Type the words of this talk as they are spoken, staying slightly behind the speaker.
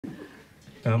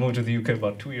I moved to the UK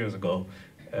about 2 years ago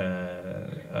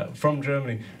from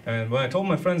Germany. And when I told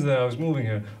my friends that I was moving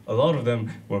here, a lot of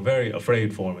them were very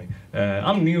afraid for me.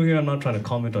 I'm new here. I'm not trying to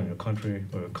comment on your country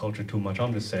or your culture too much.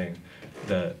 I'm just saying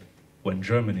that when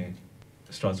Germany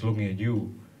starts looking at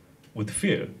you with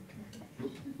fear,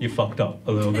 you fucked up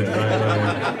a little bit, right?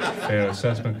 Like, fair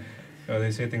assessment.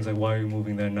 They say things like, why are you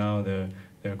moving there now? Their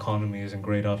economy isn't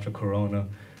great after Corona.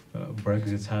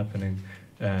 Brexit's happening.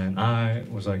 And I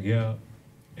was like, yeah,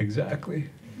 exactly.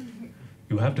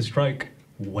 You have to strike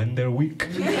when they're weak.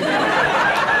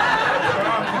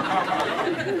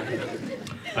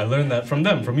 I learned that from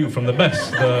them, from you, from the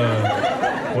best,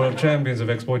 the world champions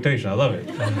of exploitation. I love it.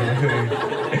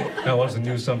 I watch the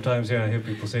news sometimes here, and I hear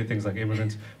people say things like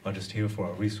immigrants are just here for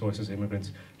our resources,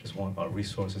 immigrants just want our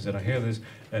resources. And I hear this,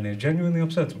 and it genuinely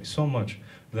upsets me so much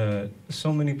that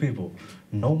so many people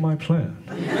know my plan.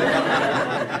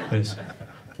 Listen,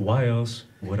 why else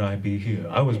would I be here?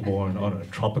 I was born on a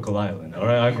tropical island, all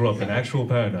right? I grew up in actual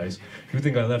paradise. You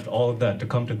think I left all of that to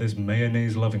come to this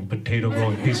mayonnaise-loving,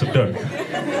 potato-growing piece of dirt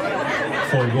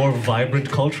for your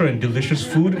vibrant culture and delicious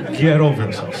food? Get over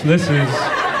yourselves. This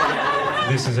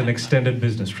is an extended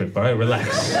business trip, all right?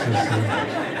 Relax.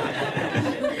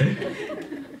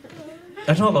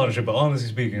 That's not a lot of shit, but honestly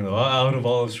speaking, though, out of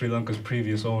all of Sri Lanka's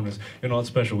previous owners, you're not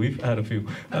special. We've had a few.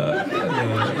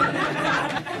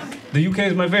 The UK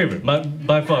is my favorite,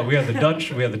 by far. We had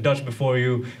the Dutch before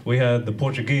you. We had the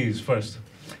Portuguese first.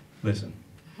 Listen,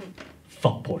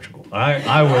 fuck Portugal.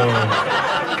 I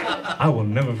will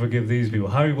never forgive these people.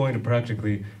 How are you going to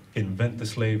practically invent the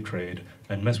slave trade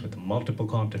and mess with multiple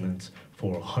continents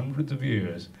for hundreds of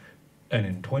years, and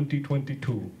in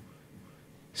 2022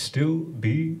 still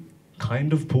be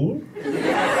kind of poor?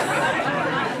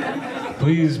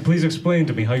 Please explain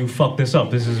to me how you fucked this up.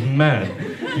 This is mad.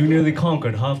 You nearly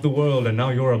conquered half the world, and now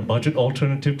you're a budget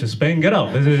alternative to Spain? Get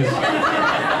out. This is...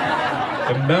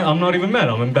 I'm not even mad.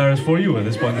 I'm embarrassed for you at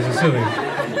this point. This is silly.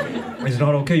 It's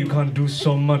not okay. You can't do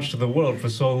so much to the world for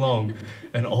so long,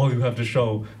 and all you have to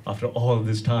show after all of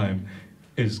this time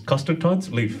is custard tarts?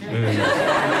 Leave.